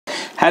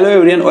Hello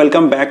everyone,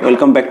 welcome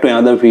back to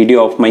another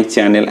video of my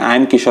channel. I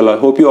am Kishalay.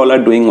 Hope you all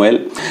are doing well.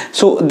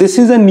 So this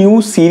is a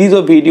new series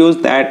of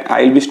videos that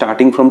I'll be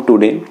starting from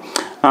today.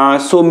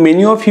 So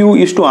many of you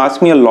used to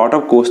ask me a lot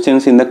of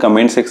questions in the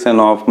comment section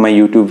of my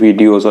YouTube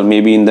videos, or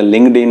maybe in the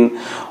LinkedIn,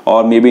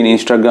 or maybe in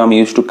Instagram. You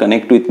used to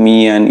connect with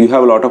me and you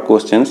have a lot of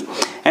questions,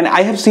 and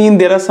I have seen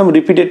there are some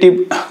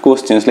repetitive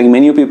questions. Like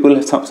many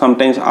people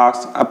sometimes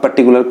ask a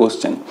particular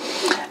question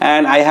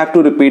and I have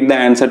to repeat the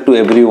answer to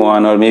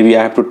everyone, or maybe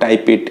I have to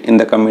type it in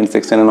the comment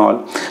section and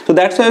all. So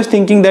that's why I was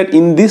thinking that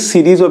in this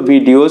series of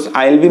videos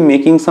I'll be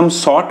making some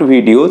short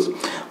videos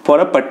for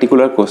a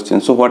particular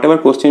question. So whatever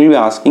question you'll be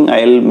asking,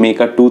 I'll make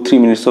a 2-3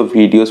 minutes of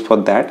videos for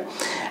that,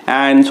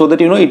 and so that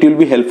it will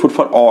be helpful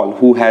for all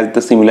who has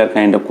the similar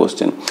kind of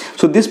question.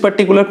 So this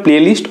particular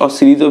playlist or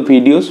series of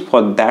videos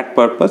for that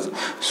purpose,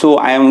 so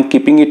I am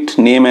keeping it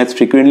name as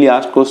frequently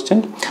asked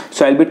question.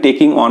 So I'll be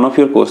taking one of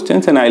your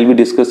questions and I'll be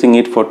discussing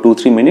it for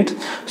 2-3 minutes,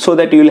 so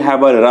that you will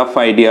have a rough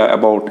idea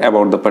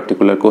about the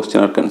particular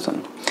question or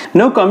concern.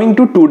 Now coming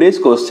to today's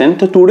question.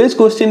 So today's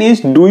question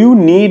is, do you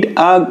need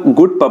a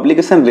good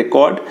publication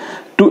record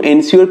to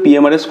ensure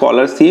PMRF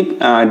scholarship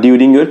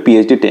during your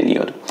PhD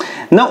tenure?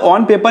 Now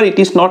on paper it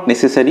is not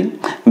necessary,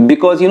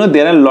 because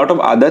there are a lot of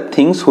other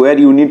things where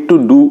you need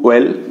to do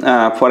well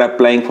for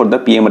applying for the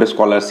PMRF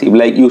scholarship.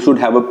 Like you should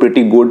have a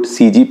pretty good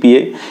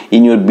CGPA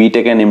in your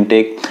BTech and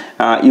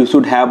MTech. You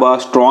should have a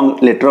strong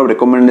letter of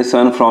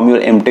recommendation from your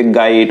MTech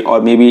guide,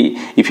 or maybe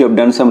if you have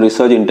done some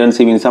research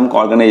internship in some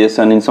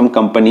organization, in some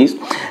companies,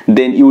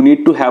 then you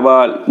need to have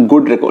a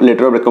good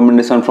letter of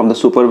recommendation from the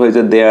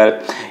supervisor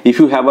there. If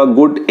you have a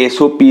good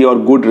SOP or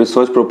good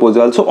research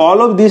proposal, so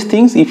all of these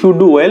things, if you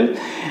do well,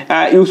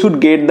 you should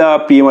get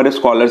the PMRF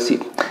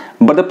scholarship.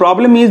 But the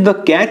problem is, the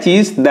catch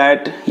is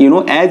that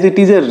as it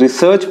is a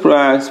research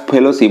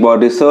fellowship or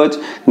research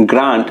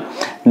grant,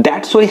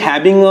 that's why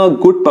having a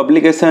good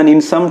publication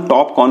in some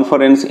top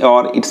conference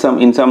or in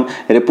some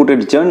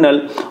reputed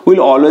journal will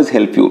always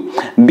help you.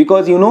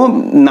 Because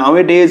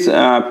nowadays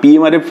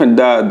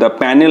PMRF, the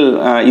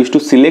panel used to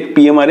select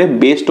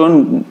PMRF based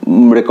on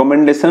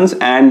recommendations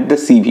and the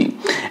CV.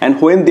 And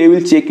when they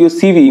will check your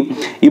CV,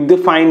 if they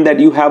find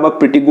that you have a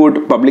pretty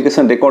good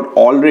publication record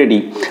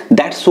already,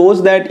 that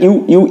shows that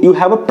you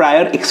have a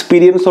prior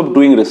experience of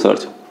doing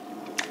research.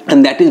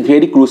 And that is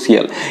very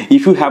crucial.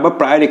 If you have a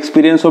prior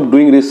experience of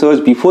doing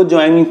research before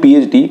joining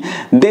PhD,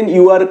 then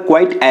you are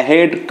quite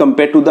ahead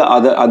compared to the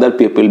other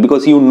people,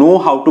 because you know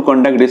how to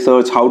conduct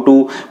research, how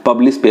to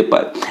publish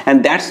paper.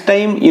 And that's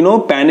time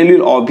panel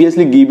will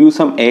obviously give you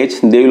some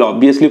edge. They will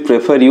obviously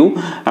prefer you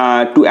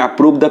to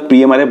approve the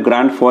PMRF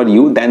grant for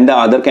you than the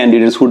other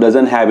candidates who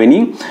doesn't have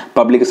any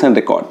publication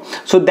record.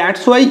 So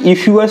that's why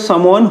if you are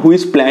someone who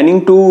is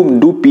planning to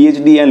do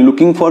PhD and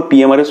looking for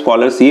PMRF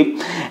scholarship,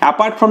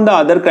 apart from the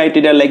other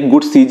criteria like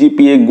good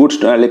CGPA,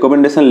 good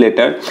recommendation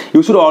letter,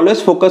 you should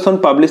always focus on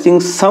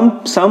publishing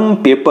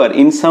some paper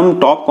in some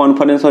top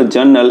conference or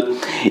journal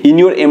in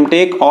your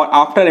MTech or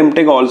after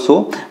MTech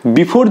also.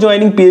 Before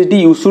joining PhD,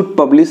 you should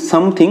publish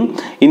something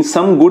in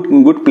some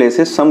good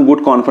places, some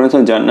good conference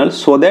or journal,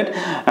 so that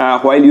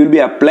while you will be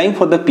applying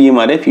for the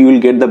PMRF, you will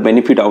get the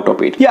benefit out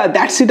of it. Yeah,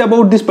 that's it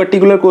about this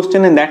particular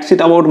question, and that's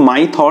it about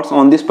my thoughts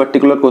on this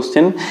particular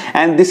question.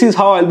 And this is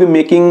how I'll be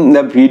making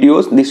the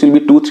videos. This will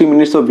be 2-3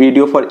 minutes of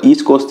video for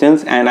each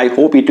questions, and I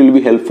hope it will be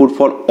helpful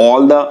for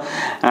all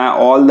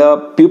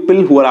the people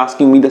who are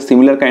asking me the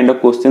similar kind of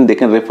question. They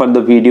can refer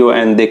the video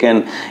and they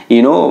can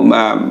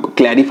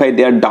clarify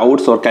their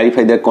doubts or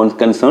clarify their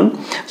concern.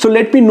 So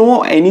let me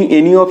know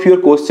any of your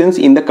questions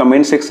in the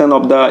comment section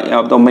of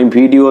my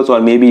videos,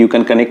 or maybe you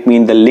can connect me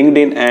in the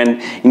LinkedIn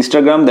and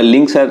Instagram. The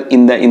links are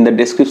in the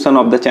description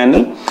of the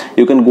channel.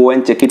 You can go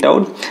and check it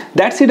out.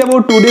 That's it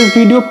about today's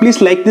video.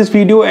 Please like this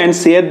video and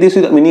share this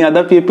with many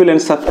other people, and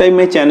subscribe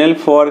my channel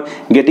for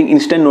getting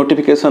instant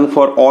notification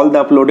for all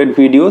the uploaded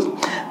videos.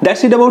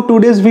 That's it about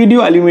today's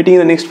video. I'll be meeting in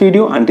the next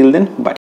video. Until then, bye.